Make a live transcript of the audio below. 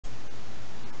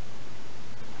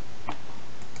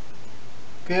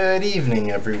Good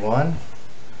evening, everyone.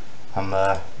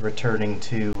 I'm returning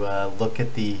to look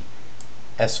at the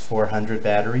S-400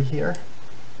 battery here.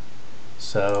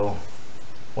 So,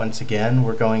 once again,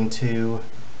 we're going to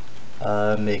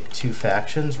make two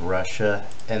factions, Russia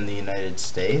and the United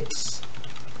States.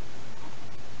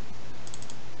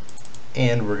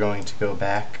 And we're going to go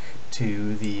back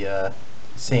to the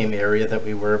same area that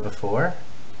we were before.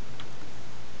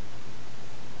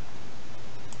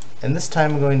 And this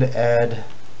time I'm going to add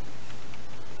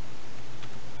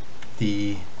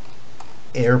the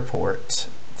airport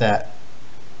that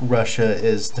Russia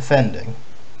is defending.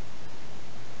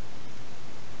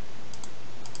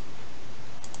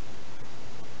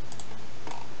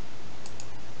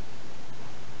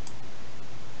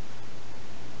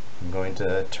 I'm going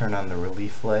to turn on the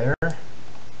relief layer.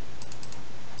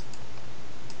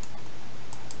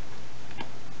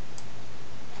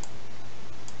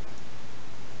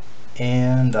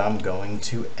 And I'm going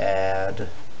to add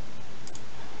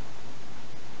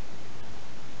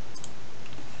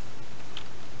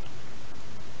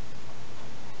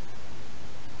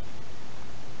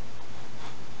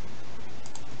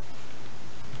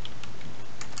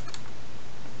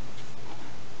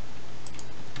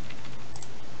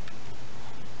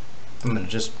I'm going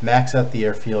to just max out the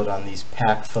airfield on these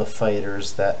PACFA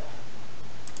fighters that,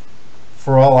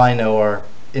 for all I know, are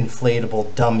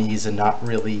inflatable dummies and not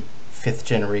really 5th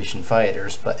generation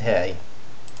fighters, but hey,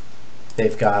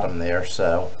 they've got them there,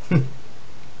 so if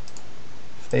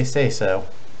they say so.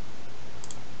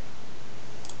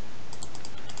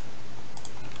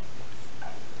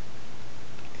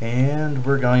 And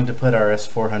we're going to put our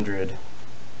S-400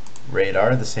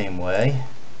 radar the same way.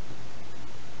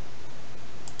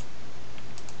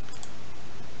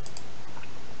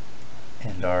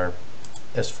 And our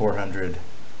S-400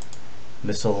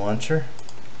 missile launcher.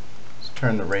 Let's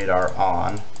turn the radar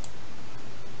on.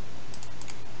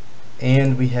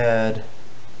 And we had,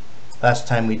 last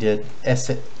time we did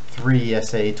three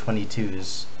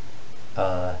SA-22s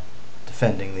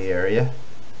defending the area.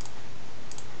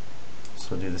 So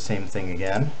we'll do the same thing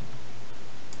again.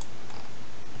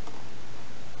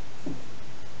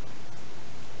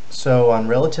 So on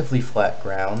relatively flat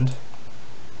ground,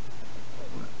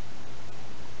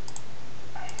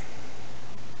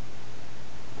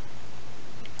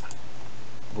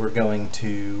 we're going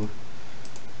to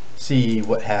see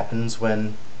what happens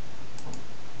when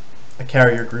a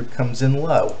carrier group comes in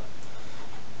low.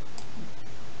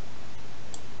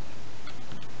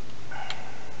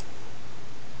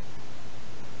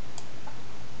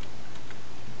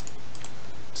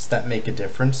 Does that make a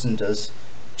difference, and does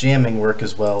jamming work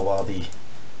as well while the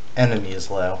enemy is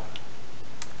low?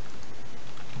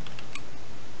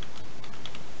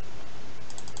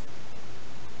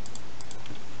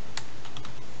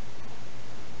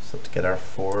 So let's get our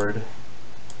forward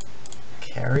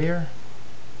carrier.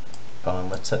 Oh, and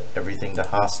let's set everything to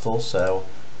hostile, so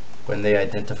when they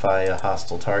identify a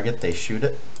hostile target, they shoot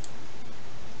it.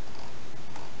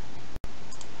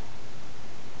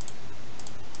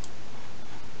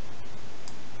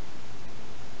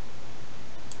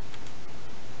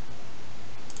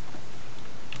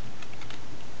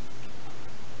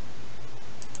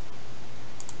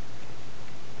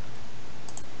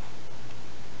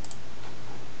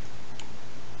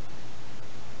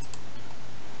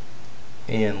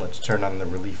 And let's turn on the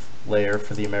relief layer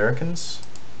for the Americans.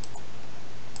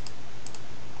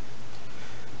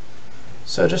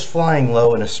 So just flying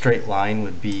low in a straight line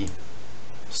would be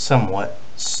somewhat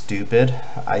stupid.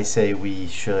 I say we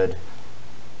should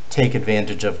take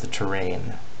advantage of the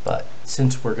terrain, but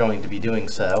since we're going to be doing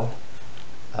so,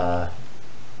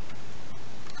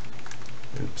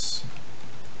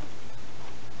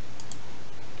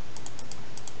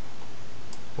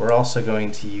 we're also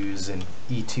going to use an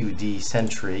E2D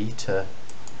sentry to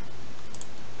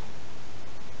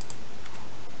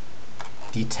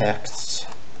detect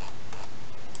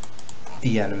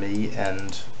the enemy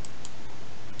and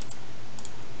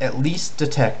at least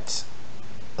detect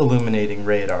illuminating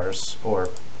radars, or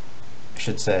I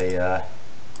should say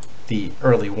the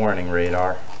early warning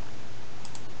radar.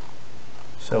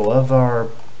 So of our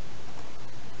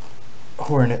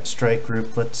Hornet strike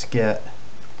group, let's get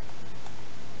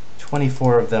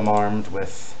 24 of them armed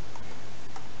with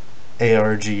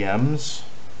ARGMs.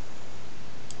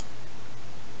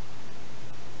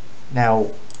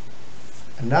 Now,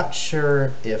 I'm not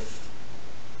sure if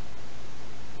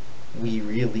we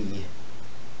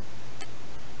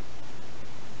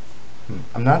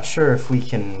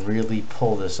can really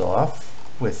pull this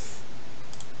off with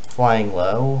flying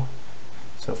low.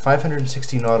 So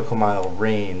 560 nautical mile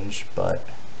range, but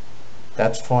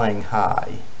that's flying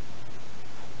high.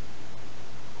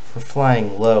 If we're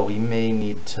flying low, we may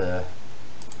need to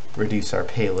reduce our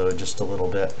payload just a little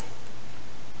bit.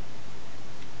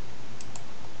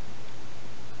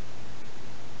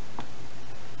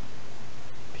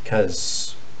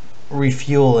 Because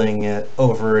refueling it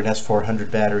over an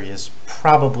S-400 battery is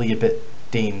probably a bit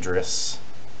dangerous.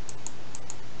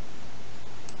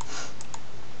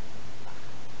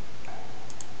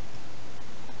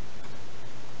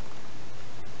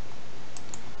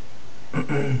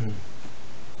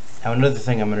 Now another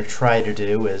thing I'm going to try to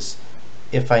do is,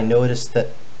 if I notice that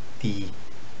the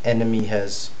enemy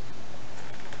has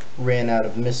ran out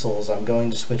of missiles, I'm going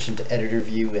to switch into editor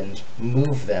view and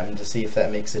move them to see if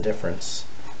that makes a difference.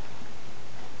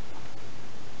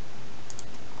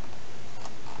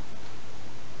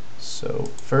 So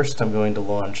first I'm going to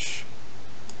launch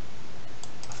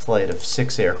a flight of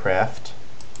 6 aircraft.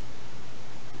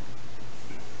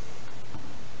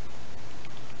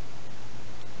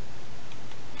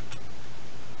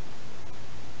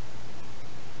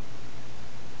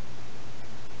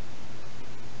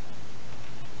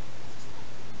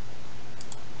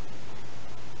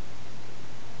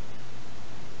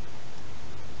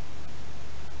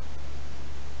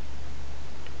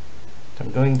 I'm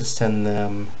going to send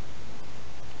them,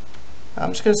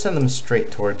 I'm just going to send them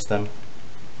straight towards them.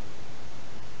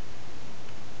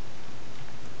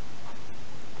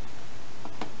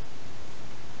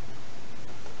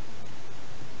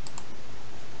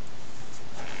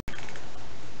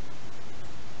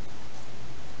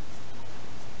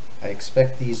 I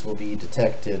expect these will be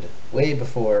detected way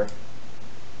before,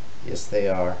 yes they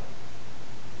are.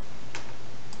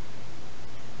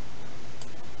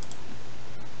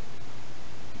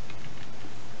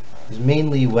 Because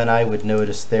mainly when I would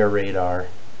notice their radar,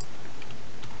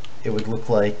 it would look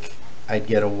like I'd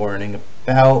get a warning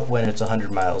about when it's 100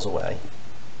 miles away.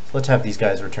 So let's have these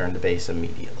guys return to base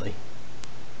immediately.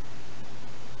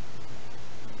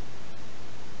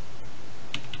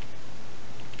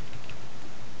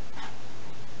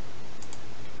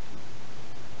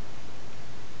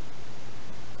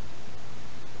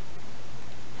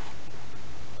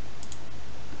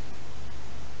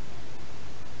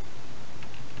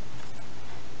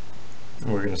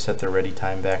 And we're going to set their ready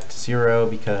time back to 0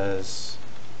 because,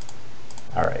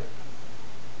 alright.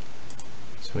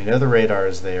 So we know the radar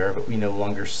is there, but we no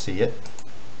longer see it.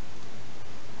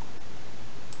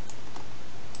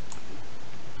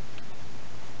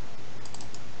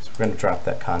 So we're going to drop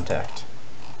that contact.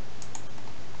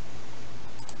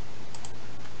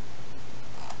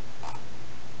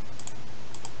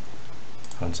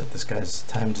 Go and set this guy's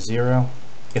time to 0.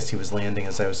 I guess he was landing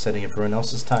as I was setting everyone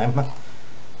else's time.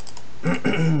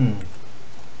 The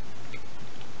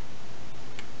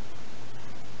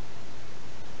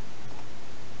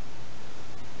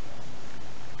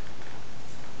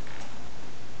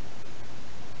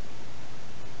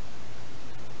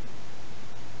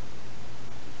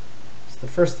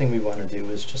first thing we want to do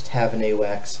is just have an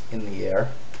AWACS in the air.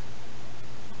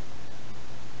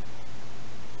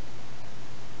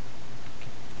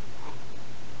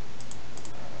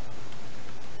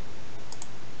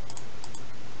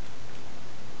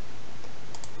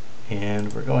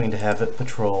 And we're going to have it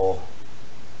patrol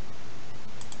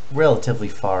relatively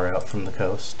far out from the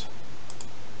coast.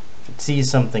 If it sees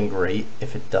something, great.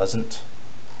 If it doesn't,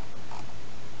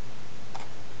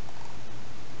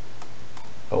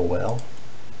 oh well.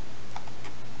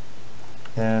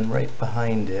 And right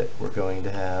behind it, we're going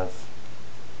to have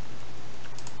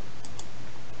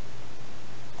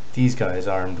these guys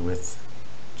armed with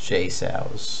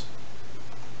JSOWs,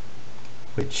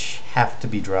 which have to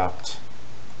be dropped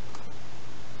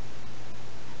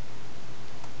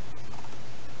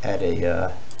at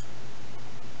a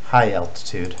high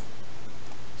altitude.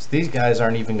 So these guys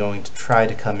aren't even going to try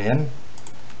to come in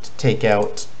to take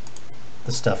out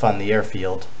the stuff on the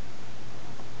airfield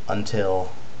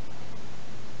until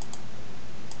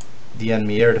the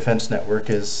enemy air defense network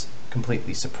is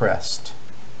completely suppressed.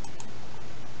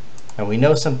 And we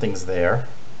know something's there,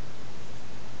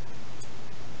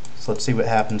 so let's see what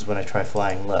happens when I try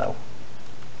flying low.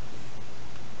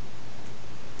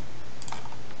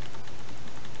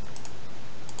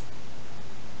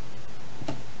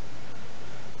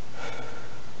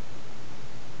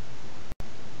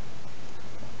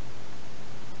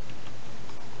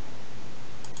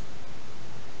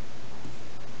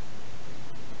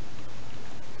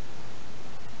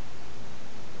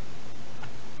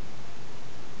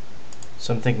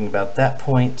 So I'm thinking about that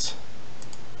point,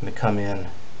 I'm going to come in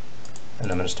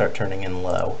and I'm going to start turning in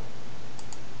low.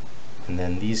 And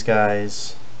then these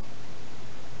guys,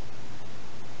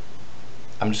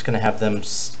 I'm just going to have them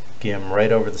skim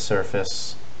right over the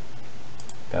surface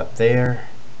about there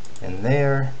and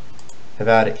there.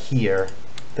 About it here,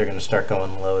 they're going to start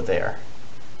going low there.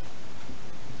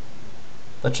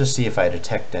 Let's just see if I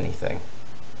detect anything.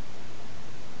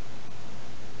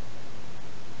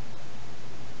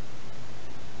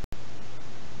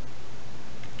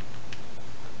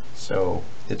 So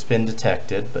it's been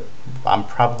detected, but I'm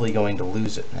probably going to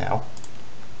lose it now.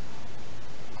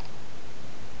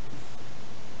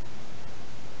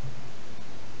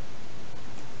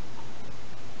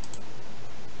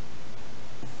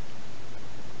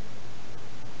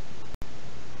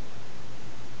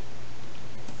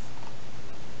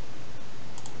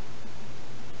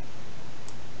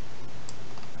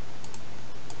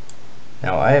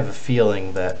 Now I have a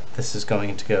feeling that this is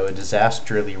going to go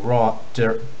disastrously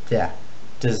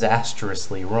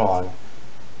wrong,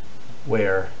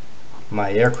 where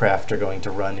my aircraft are going to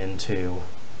run into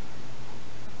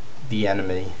the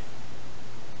enemy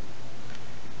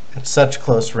at such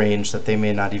close range that they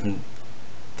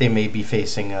may be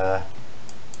facing a...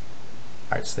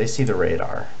 Alright, so they see the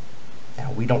radar.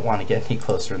 Now we don't want to get any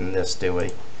closer than this, do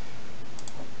we?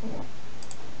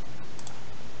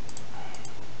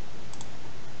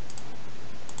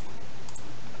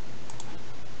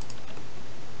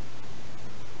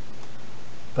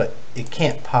 But it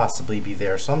can't possibly be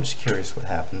there, so I'm just curious what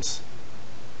happens.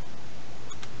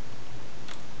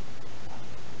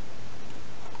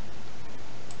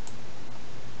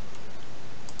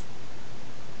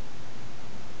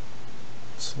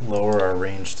 Let's lower our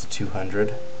range to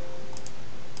 200.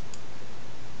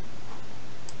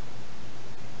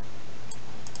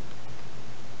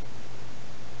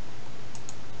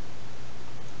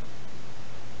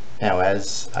 Now,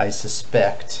 as I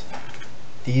suspect,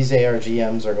 these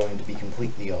ARGMs are going to be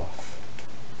completely off.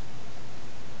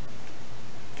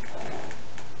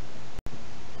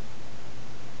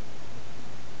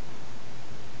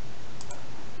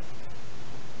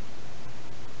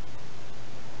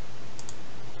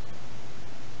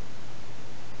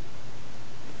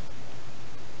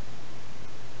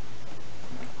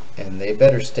 And they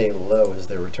better stay low as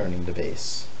they're returning to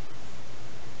base.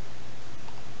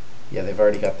 Yeah, they've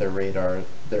already got their radar,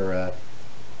 their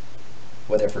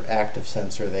whatever active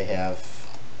sensor they have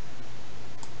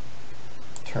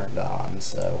turned on,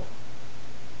 so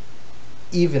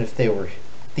even if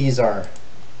these are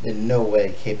in no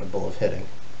way capable of hitting.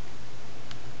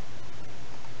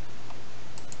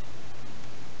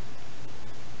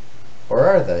 Or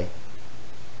are they?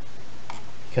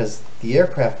 Because the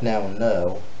aircraft now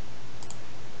know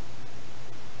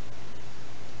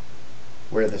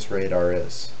where this radar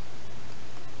is.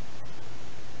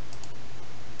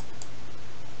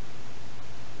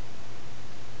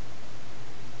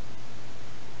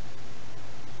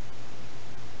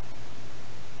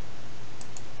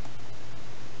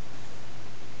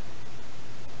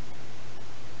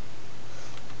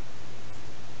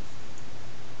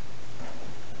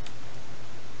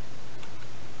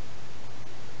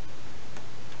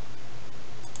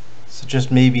 So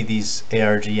just maybe these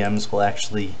ARGMs will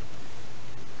actually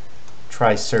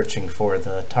try searching for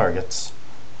the targets.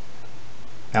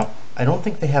 Now, I don't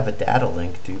think they have a data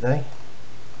link, do they?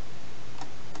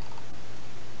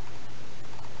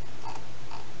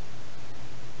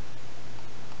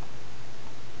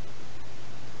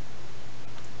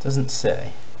 Doesn't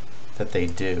say that they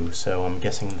do, so I'm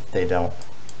guessing that they don't.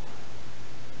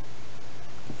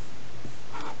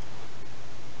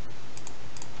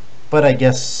 But I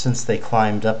guess since they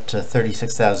climbed up to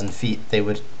 36,000 feet, they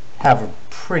would have a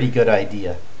pretty good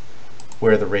idea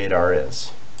where the radar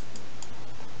is.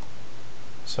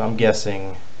 So I'm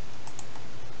guessing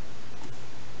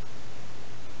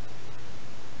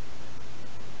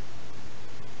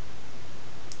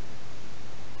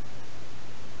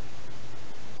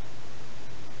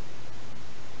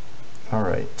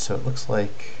alright, so it looks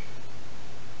like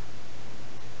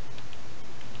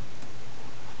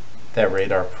that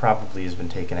radar probably has been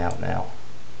taken out now.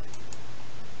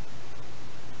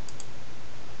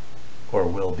 Or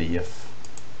will be if...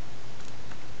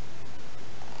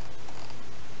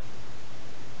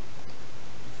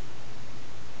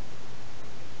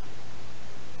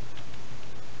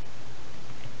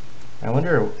 I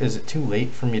wonder, is it too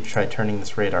late for me to try turning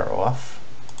this radar off?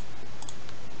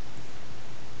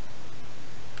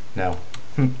 No.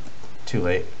 Too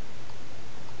late.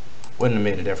 Wouldn't have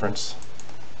made a difference.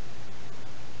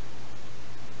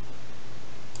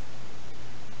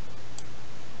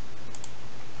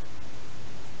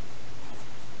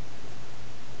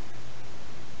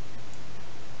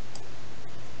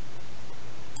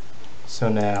 So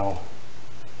now,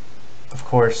 of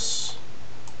course,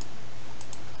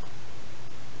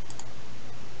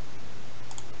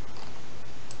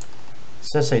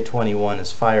 SA-21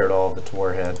 has fired all of its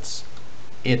warheads.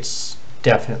 It's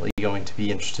definitely going to be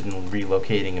interested in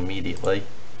relocating immediately.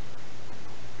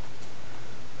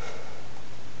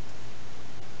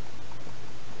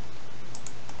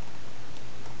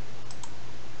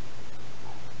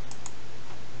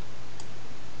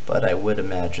 But I would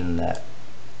imagine that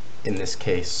in this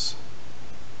case,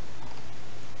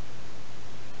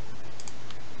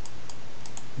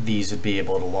 these would be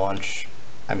able to launch.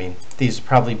 I mean, these would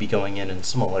probably be going in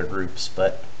smaller groups,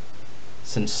 but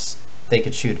since they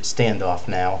could shoot at standoff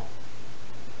now,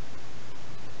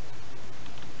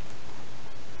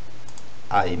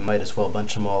 I might as well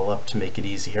bunch them all up to make it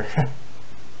easier.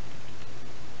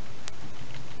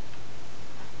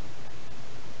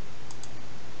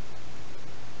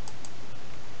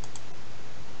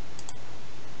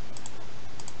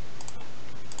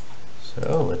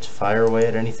 So let's fire away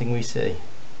at anything we see.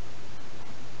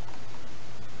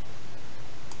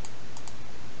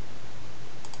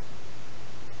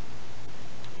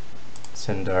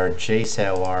 Send our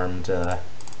JSOW armed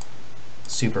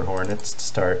Super Hornets to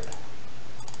start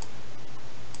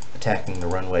attacking the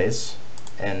runways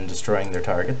and destroying their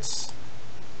targets.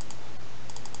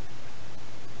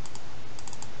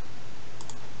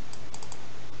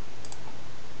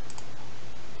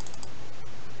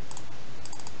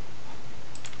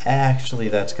 Actually,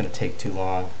 that's going to take too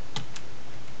long.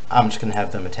 I'm just going to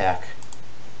have them attack.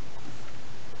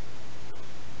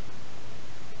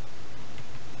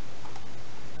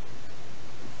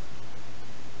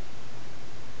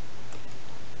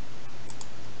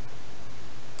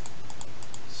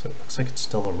 So it looks like it's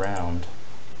still around.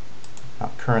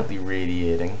 Not currently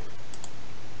radiating.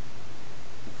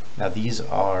 Now these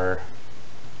are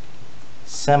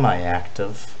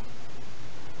semi-active.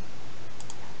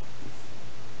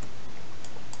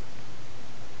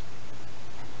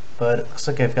 But it looks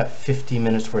like I've got 50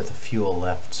 minutes worth of fuel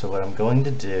left, so what I'm going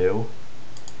to do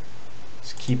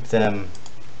is keep them in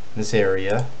this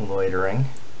area, loitering.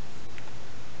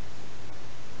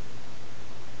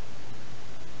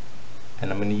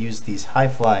 And I'm going to use these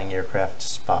high-flying aircraft to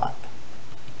spot.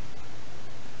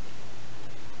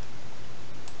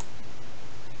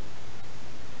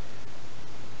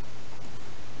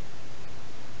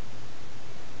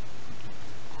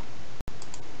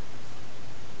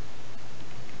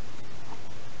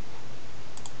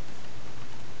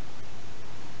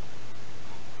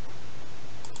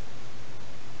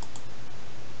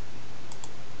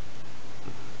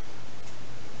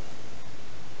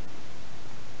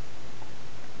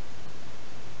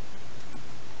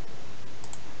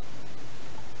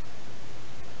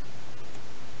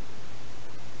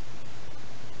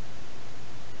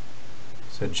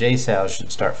 So JSOW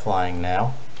should start flying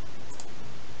now.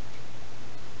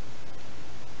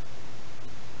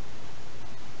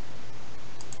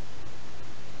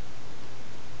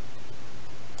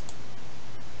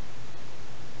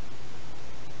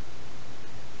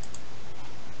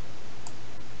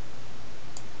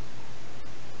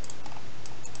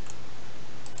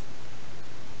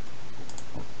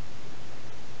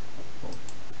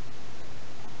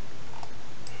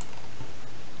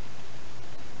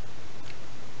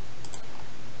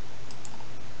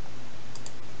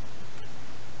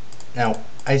 Now,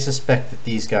 I suspect that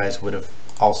these guys would have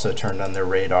also turned on their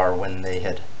radar when they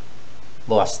had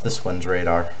lost this one's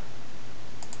radar.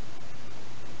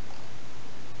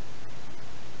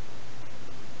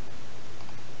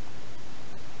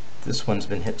 This one's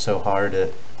been hit so hard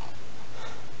it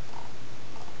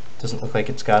doesn't look like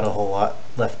it's got a whole lot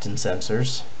left in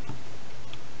sensors.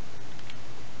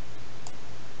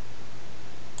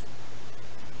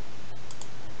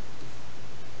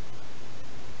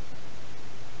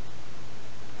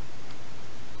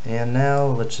 And now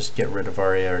let's just get rid of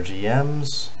our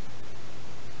ARGMs.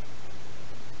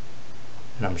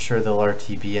 And I'm sure they'll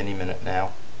RTB any minute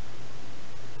now.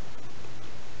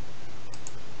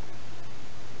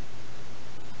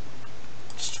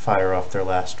 Just fire off their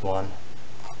last one.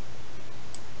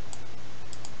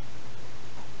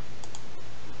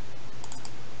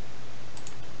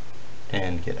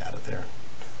 And get out of there.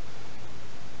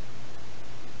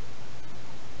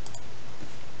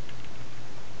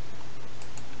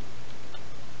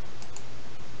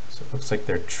 So it looks like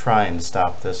they're trying to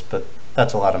stop this, but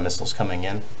that's a lot of missiles coming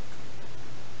in.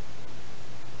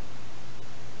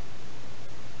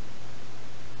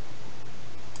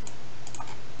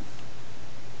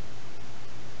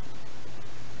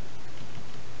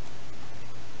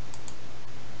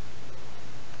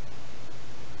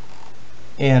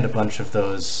 And a bunch of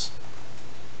those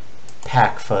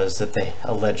pack fuzz that they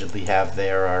allegedly have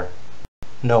there are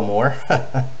no more.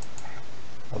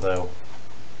 Although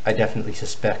I definitely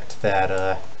suspect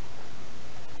that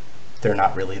they're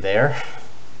not really there.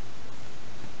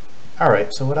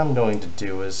 Alright, so what I'm going to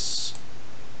do is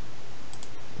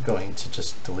going to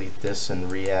just delete this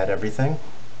and re-add everything.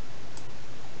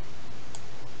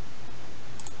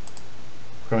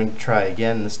 We're going to try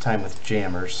again, this time with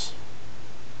jammers.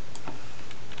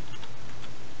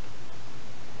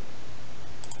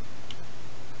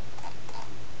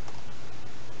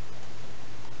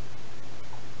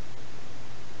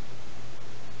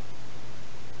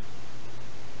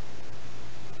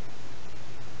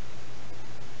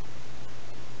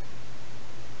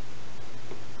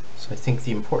 So I think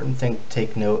the important thing to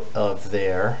take note of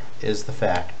there is the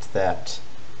fact that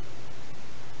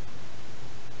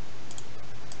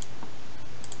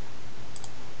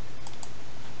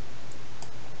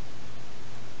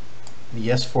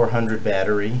the S-400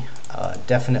 battery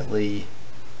definitely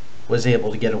was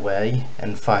able to get away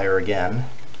and fire again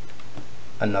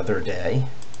another day.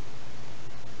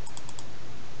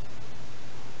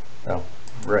 Oh,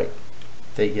 right.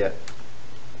 They get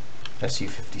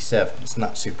Su-57s,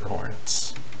 not Super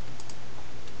Hornets.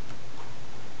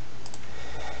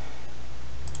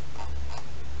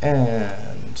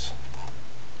 And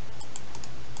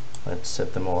let's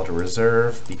set them all to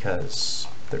reserve because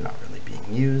they're not really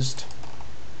being used.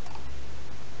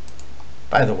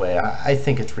 By the way, I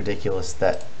think it's ridiculous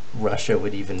that Russia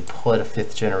would even put a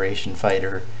 5th generation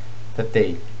fighter that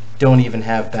they don't even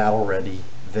have battle ready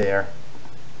there.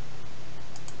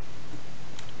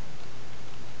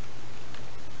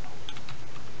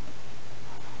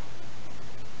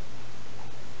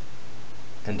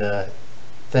 And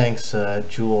thanks,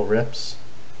 Jewel Rips.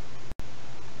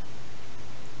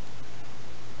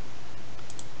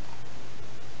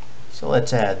 So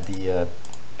let's add the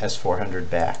S-400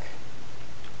 back.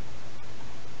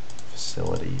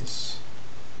 Facilities.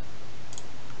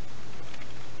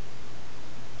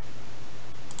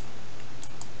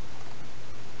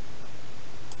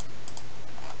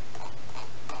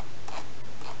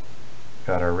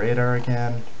 Got our radar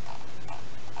again.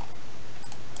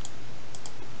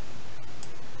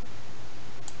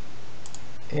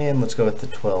 And let's go with the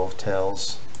 12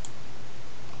 tails,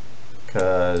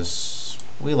 because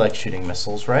we like shooting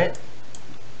missiles, right?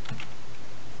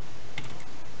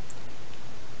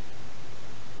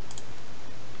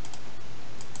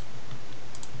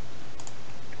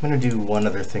 I'm going to do one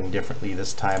other thing differently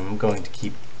this time. I'm going to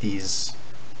keep these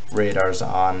radars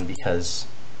on because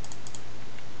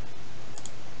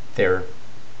they're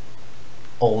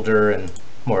older and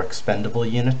more expendable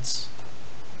units.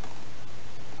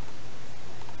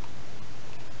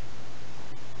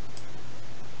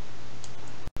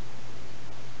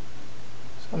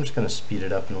 So I'm just going to speed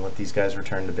it up and let these guys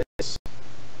return to base.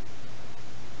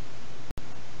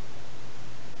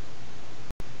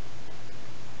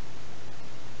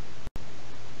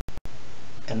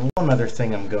 And one other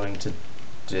thing I'm going to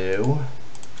do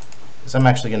is I'm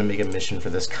actually going to make a mission for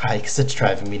this guy because it's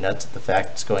driving me nuts at the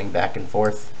fact it's going back and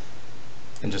forth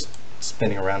and just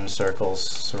spinning around in circles.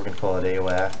 So we're going to call it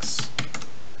AWACS.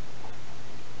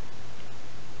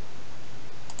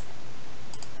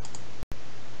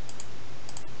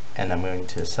 And I'm going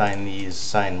to assign these,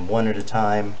 assign one at a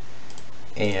time,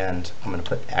 and I'm going to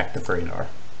put active radar.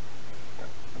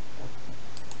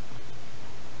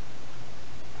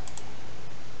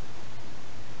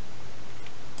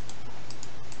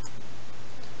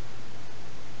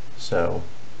 So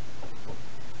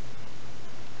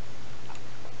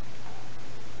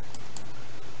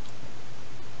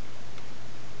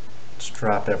let's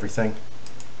drop everything.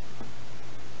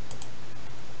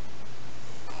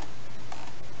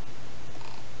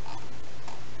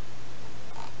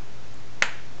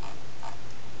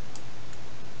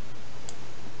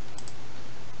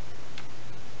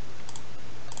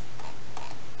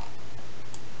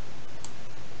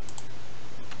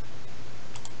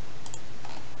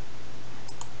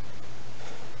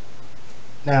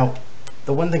 Now,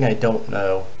 the one thing I don't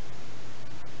know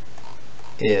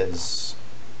is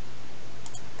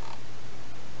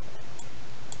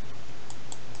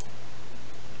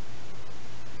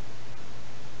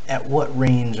at what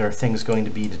range are things going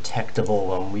to be detectable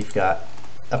when we've got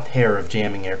a pair of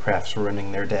jamming aircrafts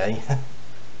running their day?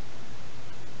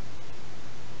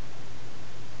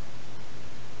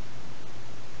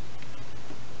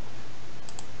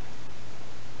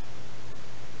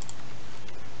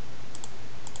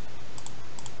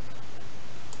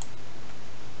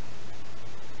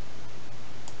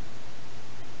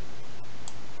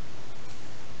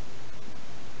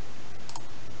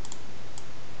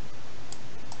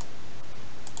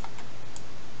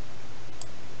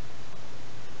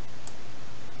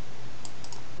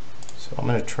 So I'm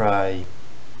going to try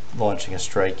launching a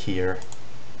strike here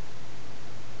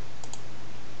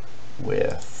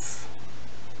with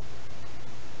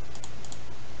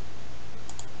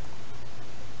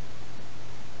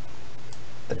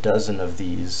a dozen of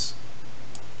these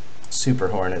Super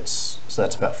Hornets. So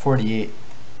that's about 48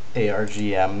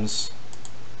 ARGMs.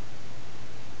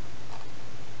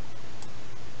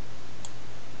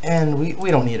 And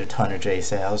we don't need a ton of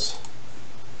JSOWs.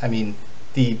 I mean,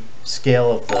 the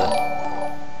scale of the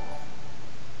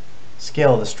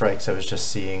strikes I was just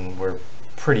seeing were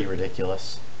pretty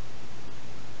ridiculous.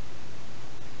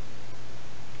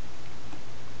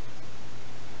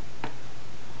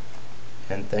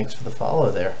 And thanks for the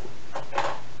follow there.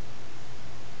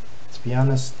 To be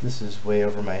honest, this is way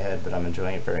over my head, but I'm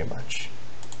enjoying it very much.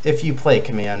 If you play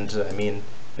Command, I mean,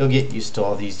 you'll get used to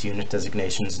all these unit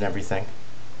designations and everything.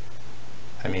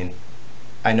 I mean,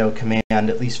 I know Command,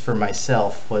 at least for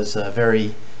myself, was a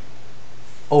very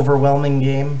overwhelming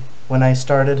game when I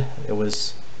started. It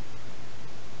was,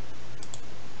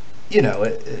 you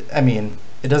know, I mean,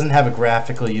 it doesn't have a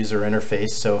graphical user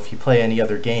interface, so if you play any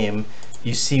other game,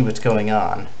 you see what's going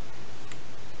on.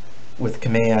 With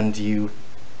Command, you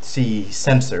see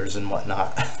sensors and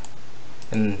whatnot,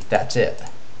 and that's it.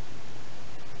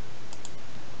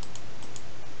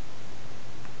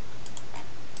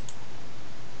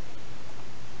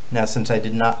 Now, since I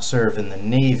did not serve in the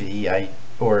Navy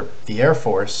or the Air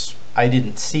Force, I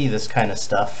didn't see this kind of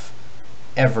stuff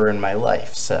ever in my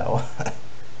life, so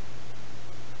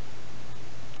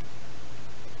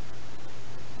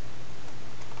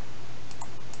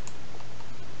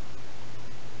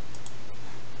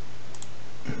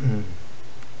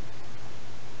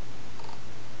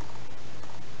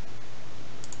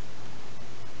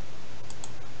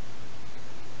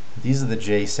these are the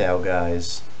JSOW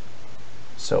guys.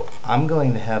 So I'm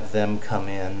going to have them come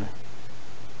in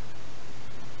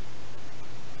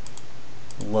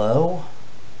low,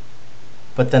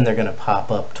 but then they're going to pop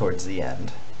up towards the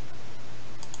end.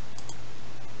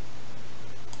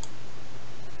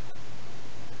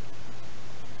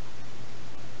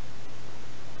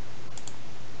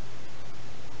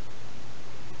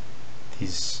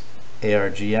 These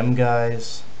ARGM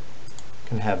guys,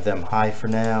 can have them high for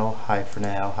now, high for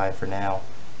now, high for now.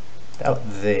 Out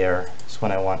there is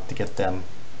when I want to get them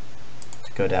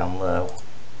to go down low.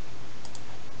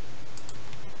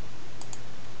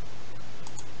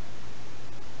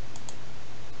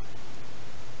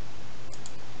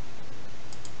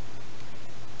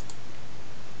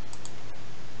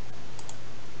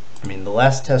 I mean, the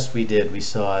last test we did, we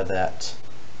saw that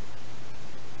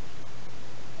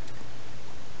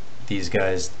these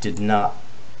guys did not,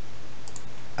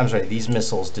 I'm sorry, these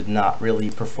missiles did not really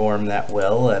perform that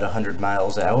well at 100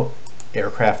 miles out.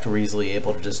 Aircraft were easily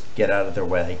able to just get out of their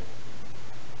way.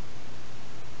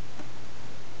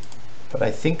 But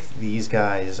I think these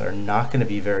guys are not going to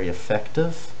be very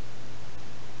effective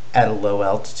at a low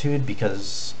altitude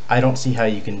because I don't see how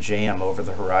you can jam over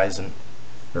the horizon,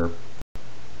 or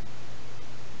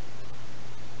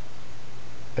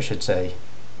I should say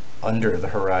under the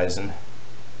horizon.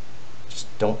 Just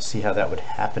don't see how that would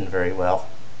happen very well.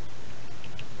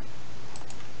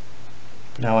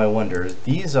 Now I wonder,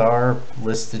 these are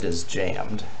listed as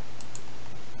jammed.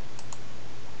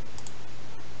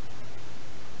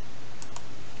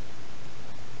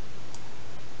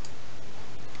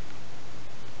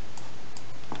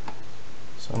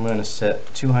 So I'm going to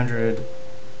set 200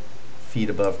 feet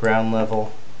above ground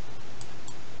level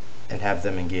and have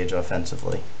them engage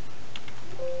offensively.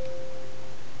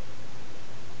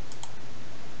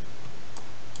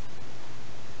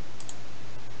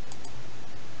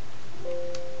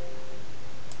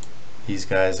 These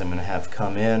guys I'm going to have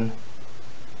come in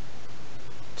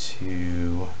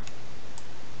to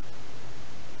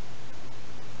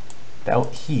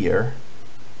about here,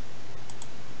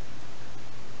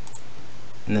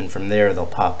 and then from there they'll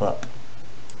pop up.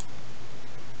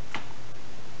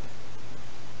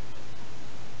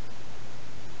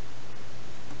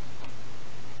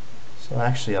 So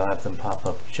actually I'll have them pop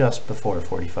up just before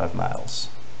 45 miles,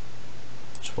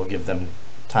 which will give them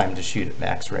time to shoot at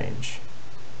max range.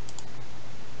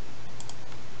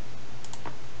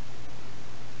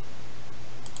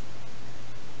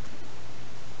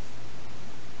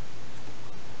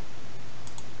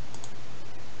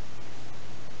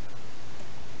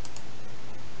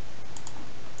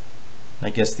 I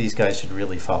guess these guys should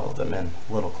really follow them in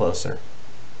a little closer.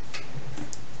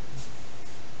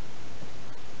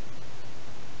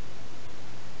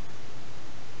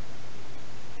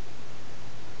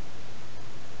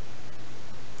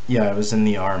 Yeah, I was in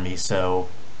the Army, so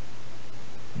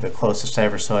The closest I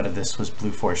ever saw to this was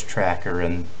Blue Force Tracker,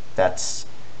 and that's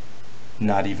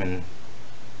not even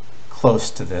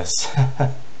close to this.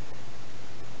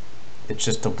 It's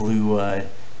just a blue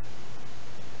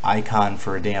icon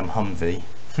for a damn Humvee.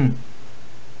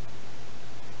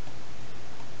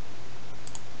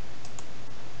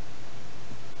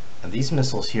 These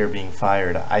missiles here being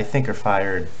fired, I think are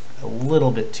fired a little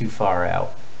bit too far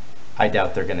out. I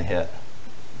doubt they're going to hit.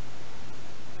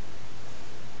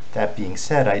 That being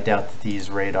said, I doubt that these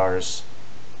radars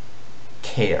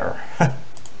care.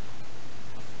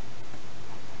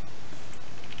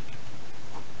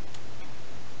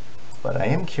 But I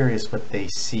am curious what they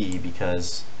see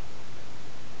because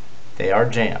they are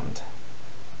jammed.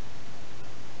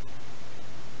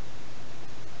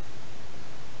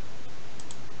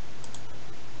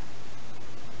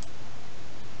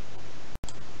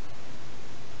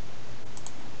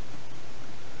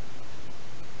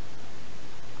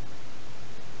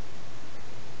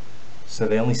 So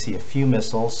they only see a few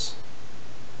missiles.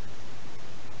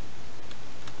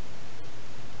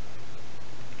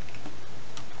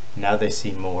 Now they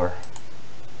see more.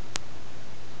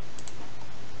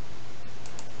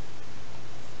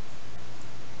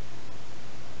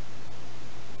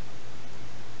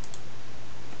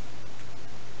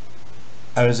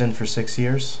 I was in for 6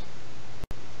 years.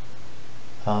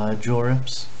 Jewel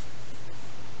rips.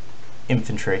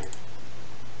 Infantry.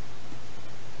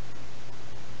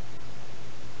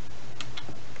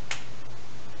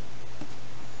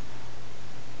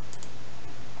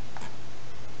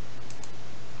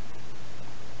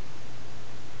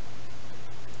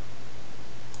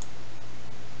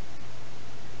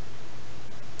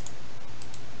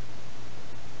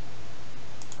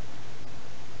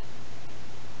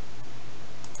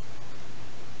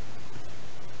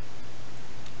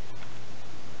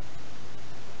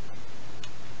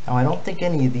 Now I don't think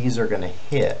any of these are going to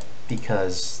hit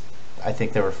because I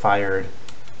think they were fired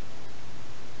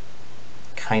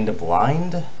kind of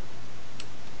blind.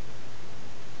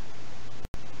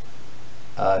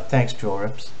 Thanks, Jewel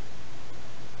Rips.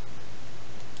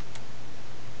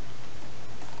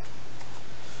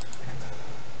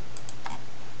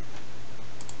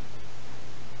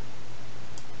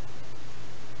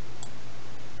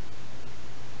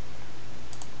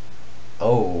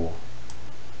 Oh,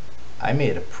 I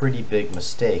made a pretty big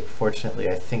mistake. Fortunately,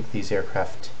 I think these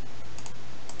aircraft,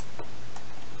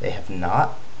 they have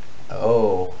not.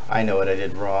 Oh, I know what I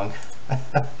did wrong.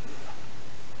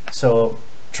 So,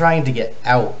 trying to get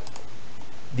out,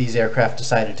 these aircraft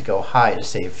decided to go high to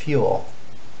save fuel.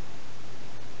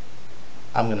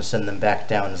 I'm going to send them back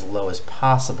down as low as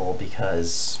possible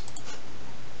because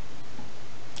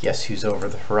guess who's over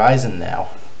the horizon now?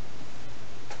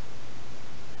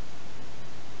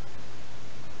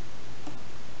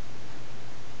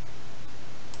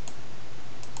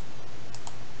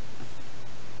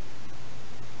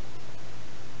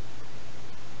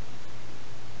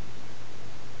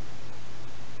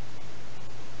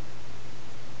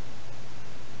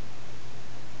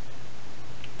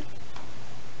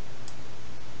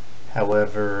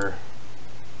 However,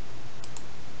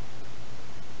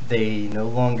 they no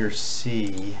longer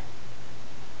see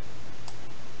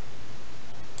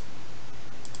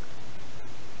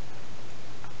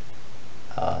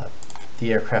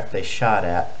the aircraft they shot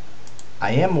at.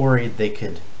 I am worried they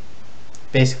could,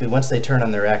 basically once they turn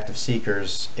on their active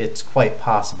seekers, it's quite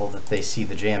possible that they see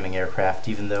the jamming aircraft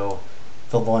even though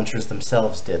the launchers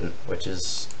themselves didn't, which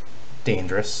is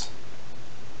dangerous.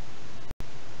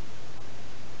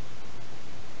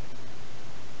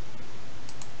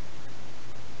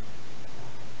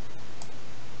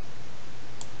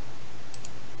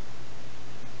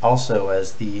 Also,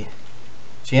 as the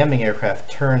jamming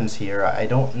aircraft turns here, I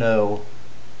don't know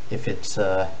if it's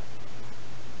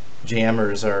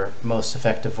jammers are most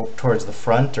effective towards the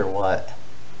front or what.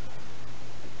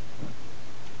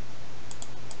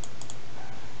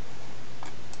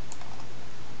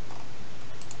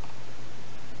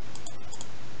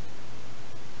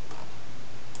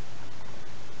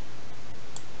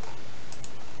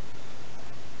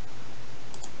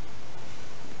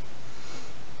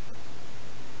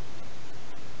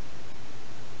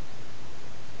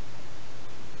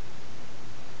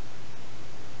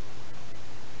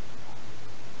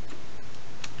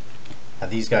 Now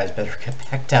these guys better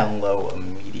get back down low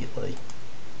immediately.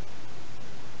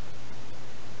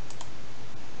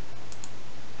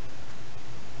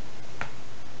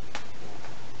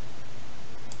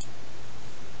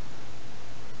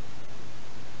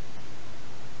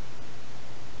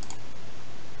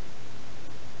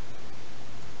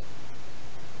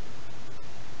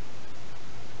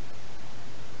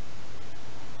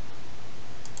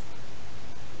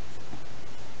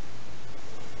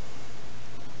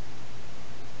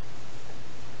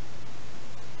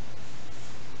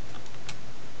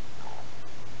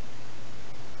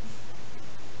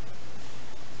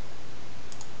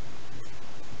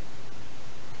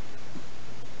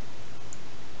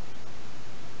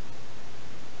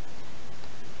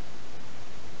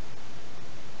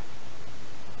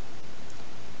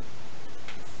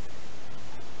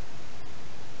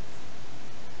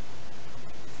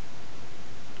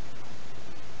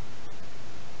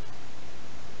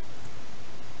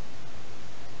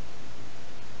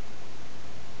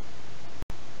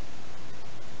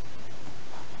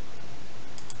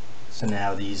 So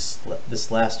now this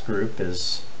last group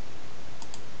is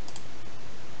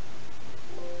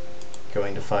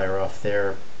going to fire off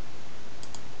their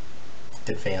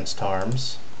advanced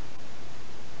arms.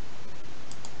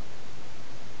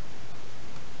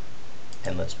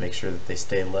 And let's make sure that they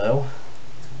stay low.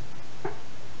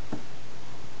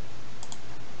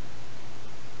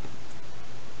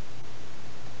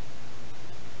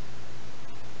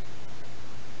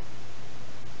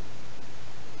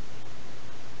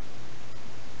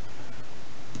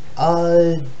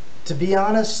 To be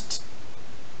honest,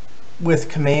 with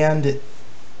Command,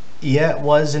 yeah, it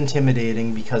was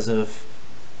intimidating because of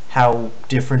how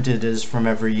different it is from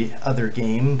every other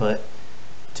game, but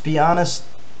to be honest,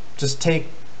 just take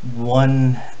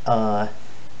one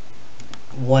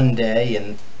day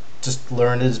and just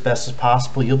learn it as best as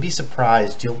possible. You'll be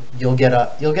surprised. You'll get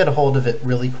a hold of it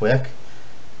really quick.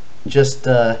 Just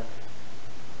do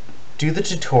the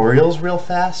tutorials real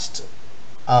fast.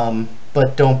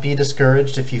 But don't be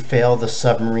discouraged if you fail the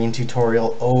submarine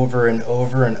tutorial over and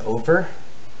over and over.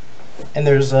 And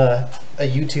there's a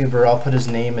YouTuber, I'll put his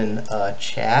name in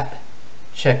chat.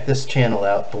 Check this channel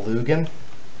out, Belugan.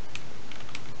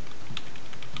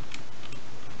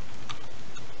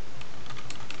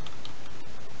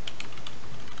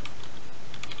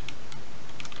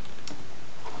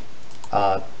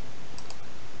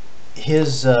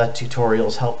 His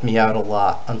tutorials helped me out a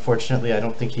lot. Unfortunately, I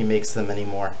don't think he makes them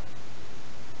anymore.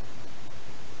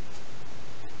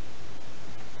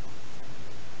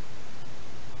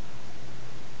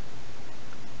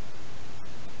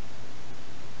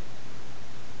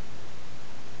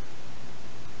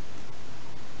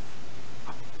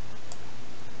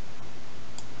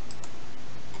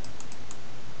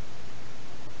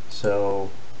 So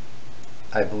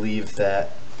I believe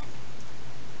that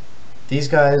these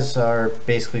guys are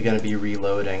basically going to be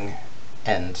reloading,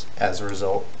 and as a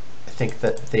result, I think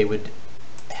that they would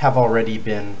have already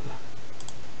been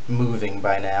moving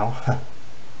by now.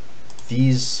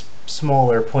 These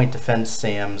smaller point defense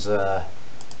SAMs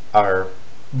are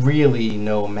really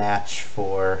no match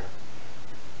for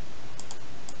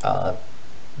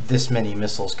this many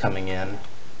missiles coming in.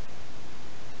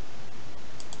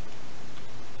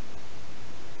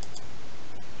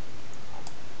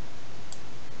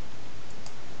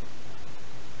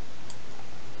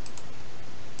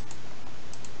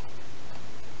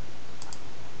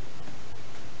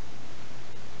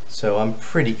 So I'm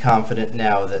pretty confident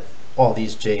now that all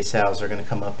these JSOWs are going to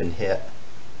come up and hit.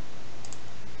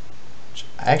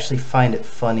 I actually find it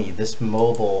funny, this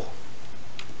mobile,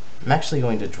 I'm actually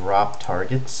going to drop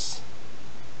targets,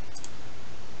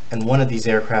 and one of these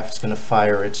aircraft is going to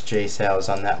fire its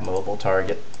JSOWs on that mobile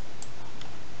target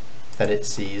that it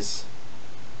sees.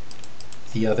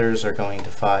 The others are going to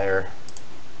fire.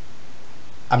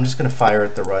 I'm just going to fire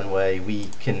at the runway. We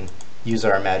can use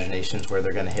our imaginations where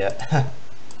they're going to hit.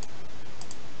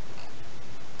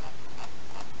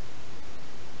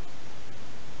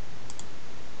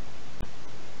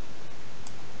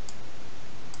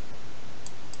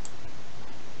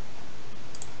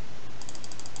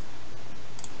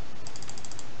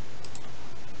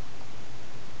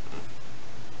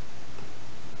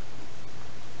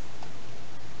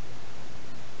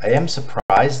 I am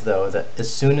surprised though that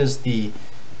as soon as the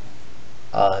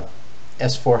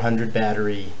S-400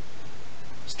 battery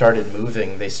started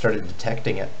moving, they started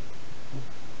detecting it.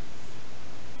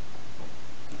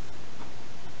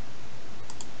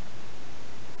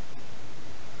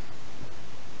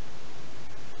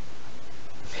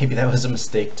 Maybe that was a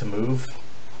mistake to move.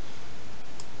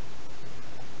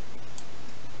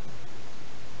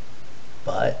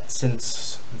 But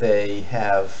since they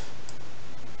have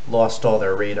lost all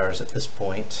their radars at this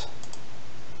point,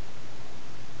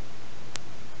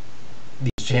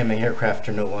 these jamming aircraft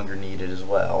are no longer needed as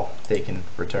well. They can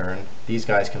return. These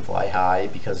guys can fly high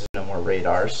because there's no more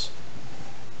radars.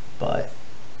 But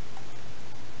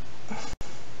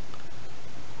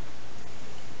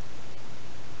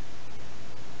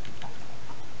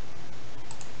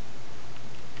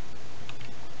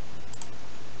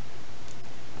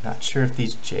not sure if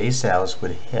these JSOWs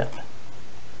would hit.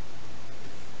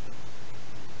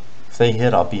 If they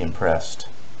hit, I'll be impressed.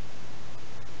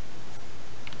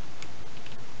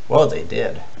 Well, they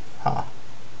did. Huh.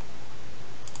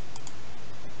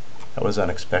 That was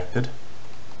unexpected.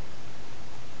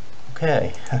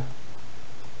 Okay.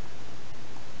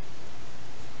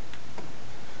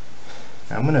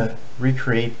 I'm going to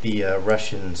recreate the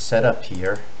Russian setup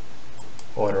here.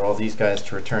 Order all these guys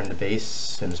to return to base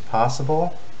as soon as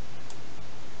possible.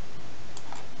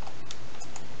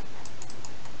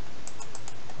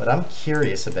 What I'm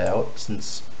curious about,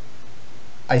 since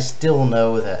I still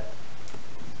know that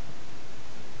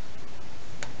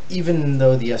even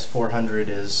though the S-400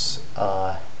 is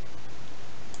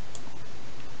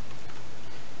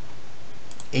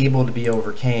able to be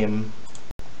overcame,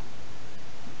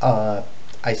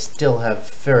 I still have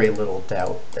very little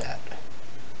doubt that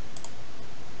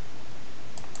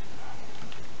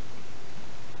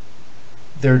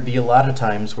there'd be a lot of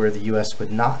times where the US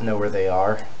would not know where they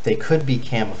are. They could be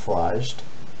camouflaged.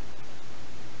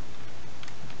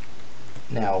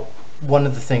 Now, one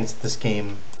of the things that this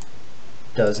game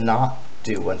does not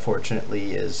do,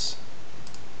 unfortunately, is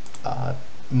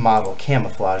model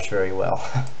camouflage very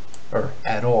well, or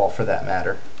at all for that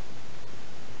matter.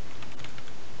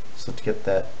 So to get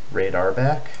that radar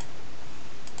back,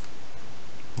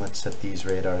 let's set these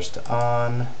radars to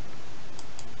on.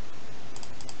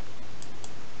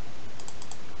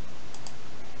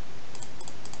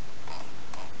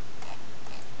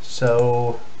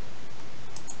 So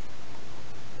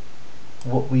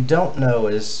what we don't know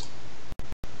is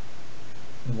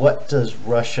what does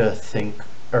Russia think,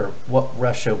 or what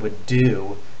Russia would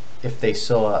do if they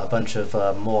saw a bunch of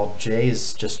mauled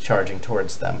Jays just charging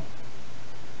towards them.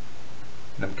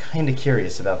 And I'm kind of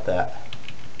curious about that.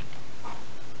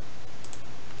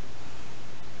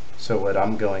 So what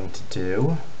I'm going to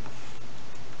do,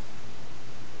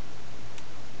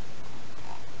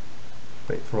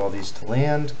 wait for all these to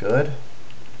land, good.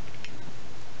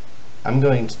 I'm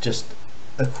going to just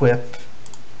equip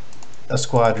a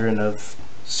squadron of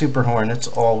Super Hornets,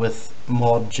 all with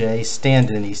mauled J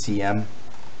stand-in ECM.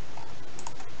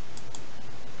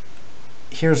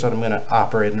 Here's what I'm going to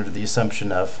operate under the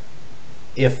assumption of.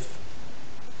 If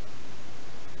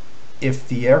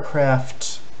the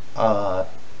aircraft are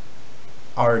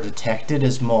detected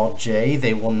as mauled J,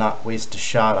 they will not waste a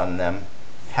shot on them.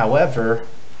 However,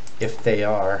 if they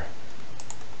are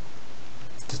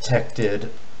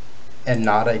detected and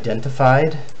not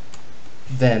identified,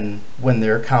 then when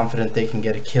they're confident they can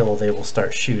get a kill, they will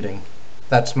start shooting.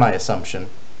 That's my assumption.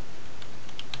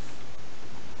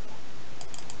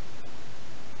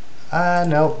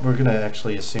 No, we're going to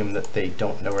actually assume that they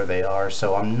don't know where they are,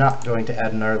 so I'm not going to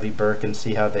add an Arleigh Burke and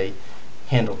see how they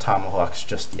handle Tomahawks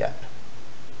just yet.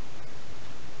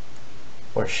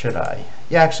 Or should I?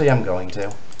 Yeah, actually I'm going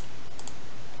to.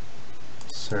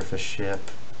 Surface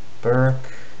ship,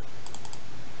 Burke.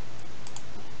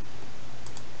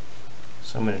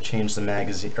 So I'm going to change the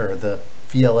magazine, or the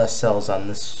VLS cells on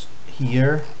this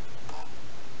here.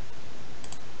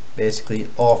 Basically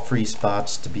all free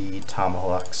spots to be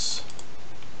Tomahawks.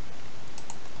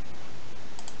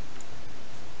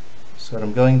 So what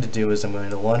I'm going to do is I'm going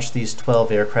to launch these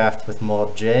 12 aircraft with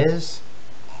mauled J's.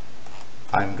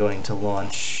 I'm going to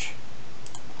launch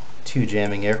 2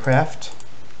 jamming aircraft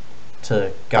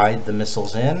to guide the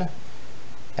missiles in,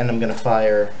 and I'm going to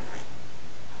fire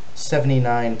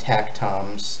 79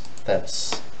 TACTOMs.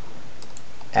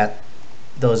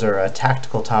 Those are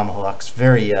tactical Tomahawks,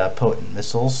 very potent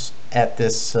missiles, at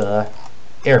this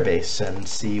airbase, and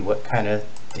see what kind of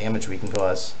damage we can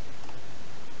cause.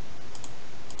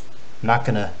 I'm not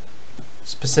going to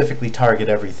specifically target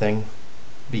everything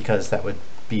because that would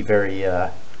be very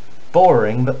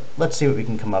boring, but let's see what we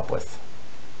can come up with.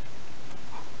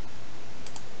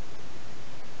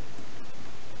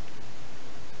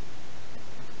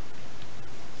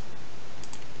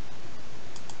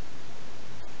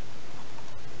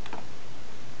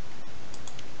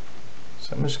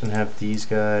 So I'm just going to have these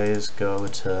guys go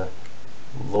to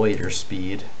loiter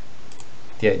speed.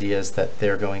 The idea is that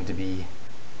they're going to be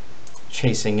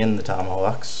chasing in the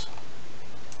Tomahawks.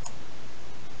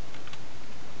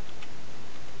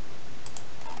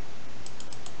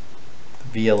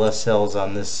 The VLS cells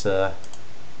on this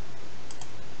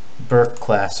Burke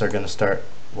class are going to start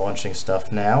launching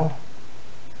stuff now.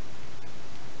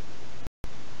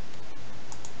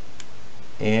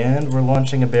 And we're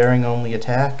launching a bearing-only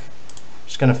attack.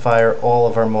 Just going to fire all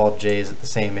of our mauled J's at the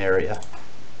same area.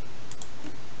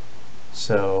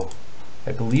 So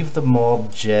I believe the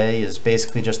mauled J is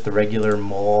basically just the regular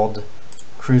mauled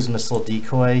cruise missile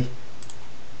decoy,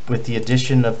 with the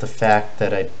addition of the fact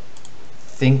that I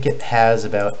think it has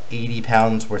about 80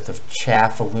 pounds worth of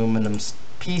chaff aluminum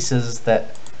pieces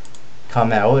that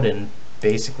come out and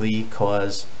basically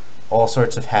cause all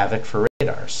sorts of havoc for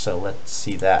radars. So let's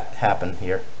see that happen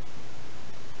here.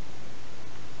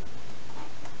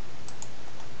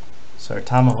 So our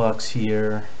Tomahawks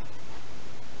here,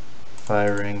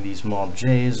 firing these mauled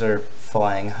J's, are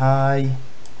flying high.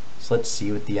 So let's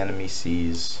see what the enemy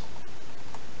sees.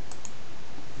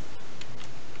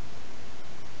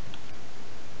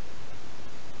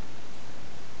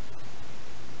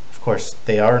 Of course,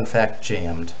 they are in fact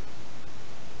jammed.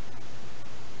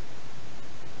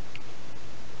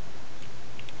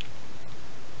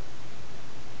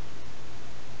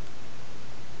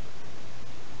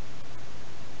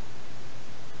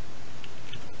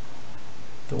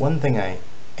 The one thing I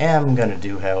am going to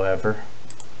do, however,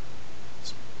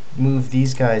 is move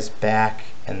these guys back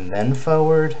and then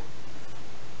forward.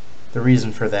 The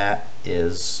reason for that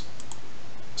is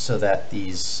so that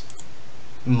these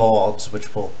molds,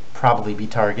 which will probably be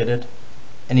targeted,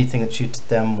 anything that shoots at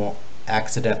them won't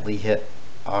accidentally hit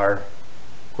our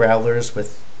growlers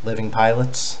with living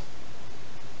pilots.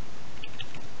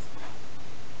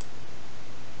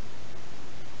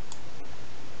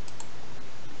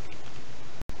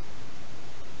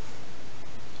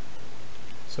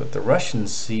 So what the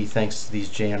Russians see, thanks to these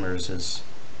jammers, is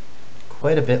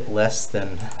quite a bit less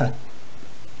than what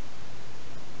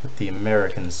the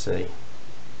Americans see.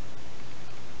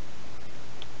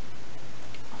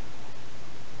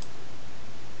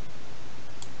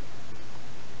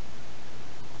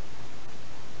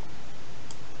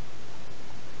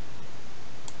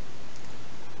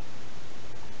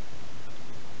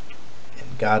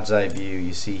 In God's eye view,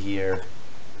 you see here,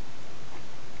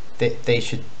 they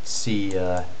should see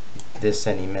this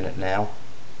any minute now.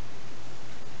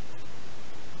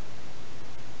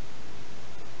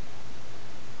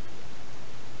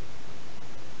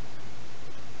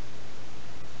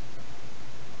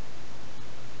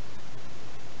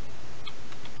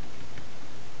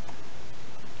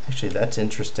 Actually, that's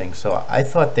interesting. So I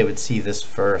thought they would see this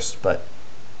first, but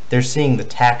they're seeing the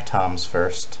tac toms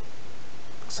first.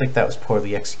 Looks like that was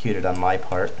poorly executed on my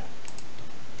part.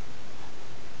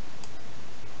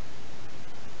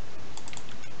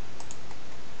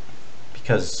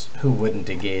 Because who wouldn't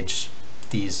engage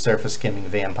these surface skimming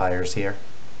vampires here?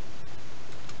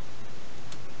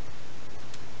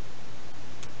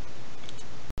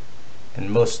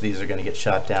 And most of these are going to get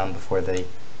shot down before they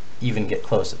even get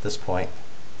close at this point.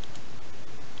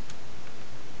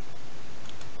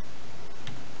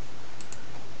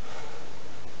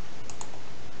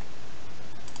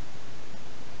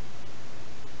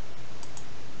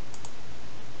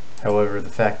 However, the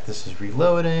fact this is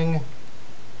reloading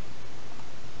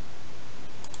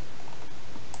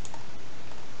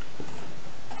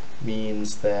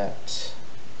means that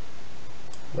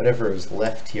whatever is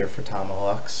left here for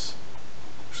Tomahawks,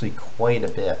 actually quite a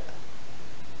bit.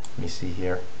 Let me see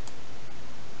here.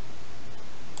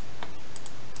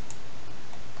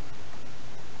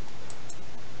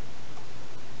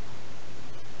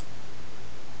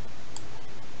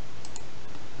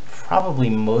 Probably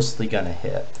mostly gonna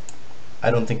hit. I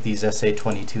don't think these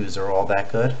SA-22s are all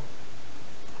that good.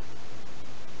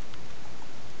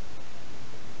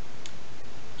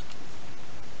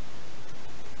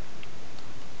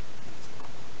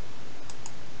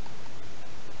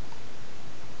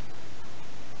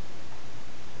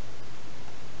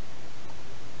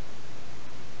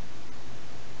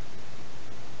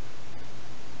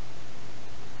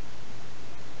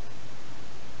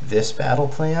 This battle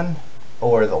plan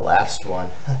or the last one?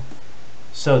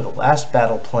 So the last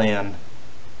battle plan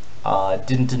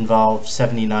didn't involve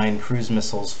 79 cruise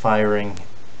missiles firing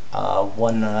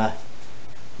 $1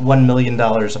 million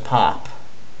a pop.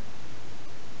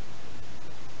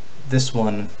 This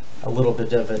one, a little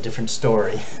bit of a different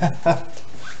story. But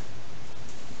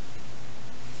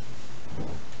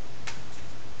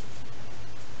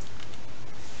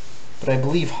I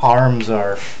believe harms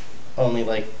are only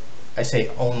like, I say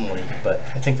only, but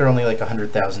I think they're only like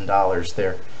 $100,000.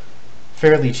 They're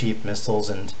fairly cheap missiles,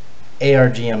 and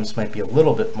ARGMs might be a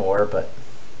little bit more, but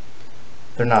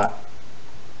they're not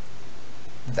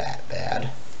that bad.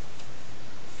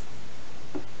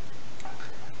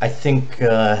 I think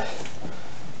though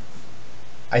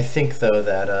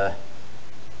that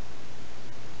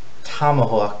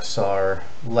Tomahawks are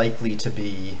likely to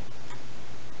be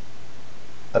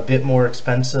a bit more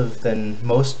expensive than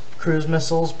most cruise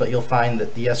missiles, but you'll find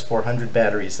that the S-400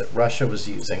 batteries that Russia was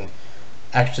using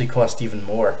actually cost even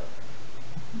more.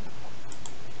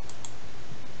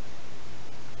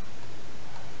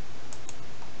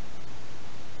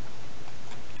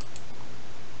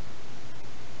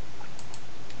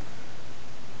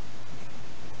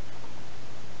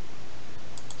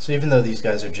 So even though these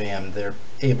guys are jammed, they're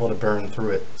able to burn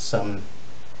through it some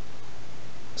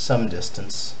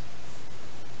distance.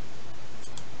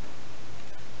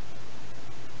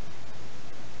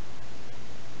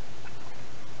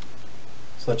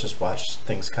 So let's just watch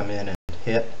things come in and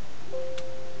hit.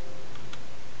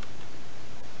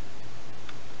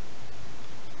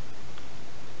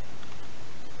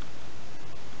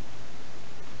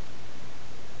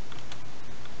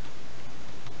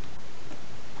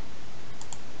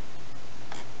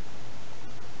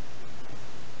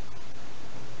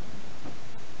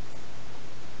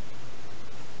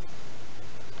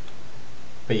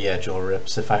 But yeah, Joel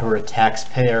Rips, if I were a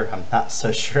taxpayer, I'm not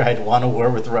so sure I'd want a war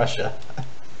with Russia.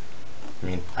 I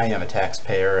mean, I am a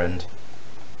taxpayer, and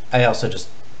I also just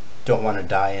don't want to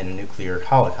die in a nuclear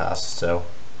holocaust, so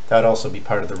that would also be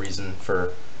part of the reason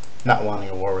for not wanting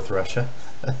a war with Russia.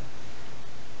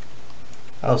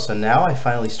 Oh, so now I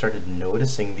finally started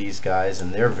noticing these guys,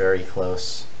 and they're very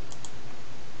close.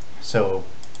 So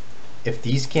if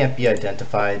these can't be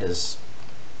identified as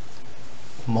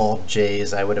mold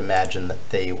J's, I would imagine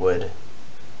that they would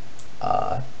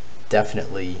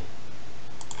definitely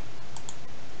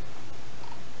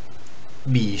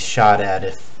be shot at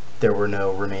if there were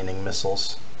no remaining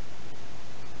missiles.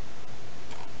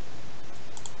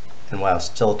 And wow,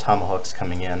 still Tomahawks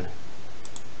coming in.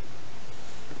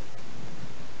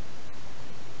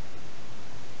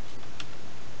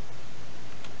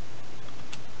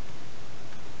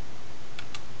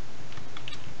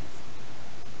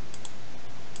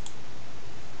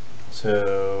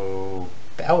 So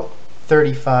about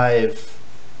 35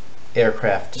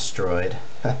 aircraft destroyed.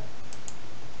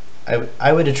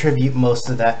 I would attribute most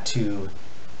of that to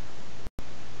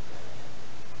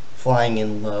flying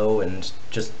in low and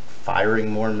just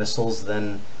firing more missiles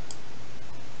than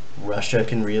Russia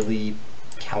can really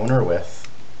counter with.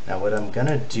 Now what I'm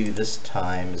gonna do this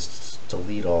time is just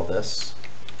delete all this.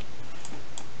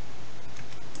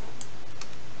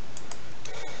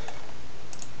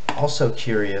 Also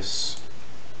curious,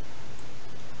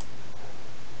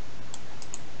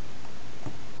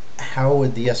 how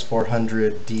would the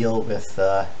S-400 deal with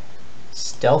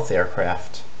stealth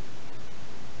aircraft?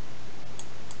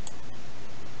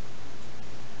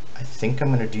 I think I'm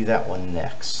going to do that one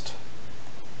next.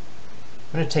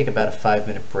 I'm going to take about a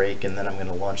 5-minute break, and then I'm going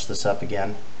to launch this up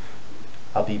again.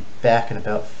 I'll be back in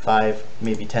about 5,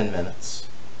 maybe 10 minutes.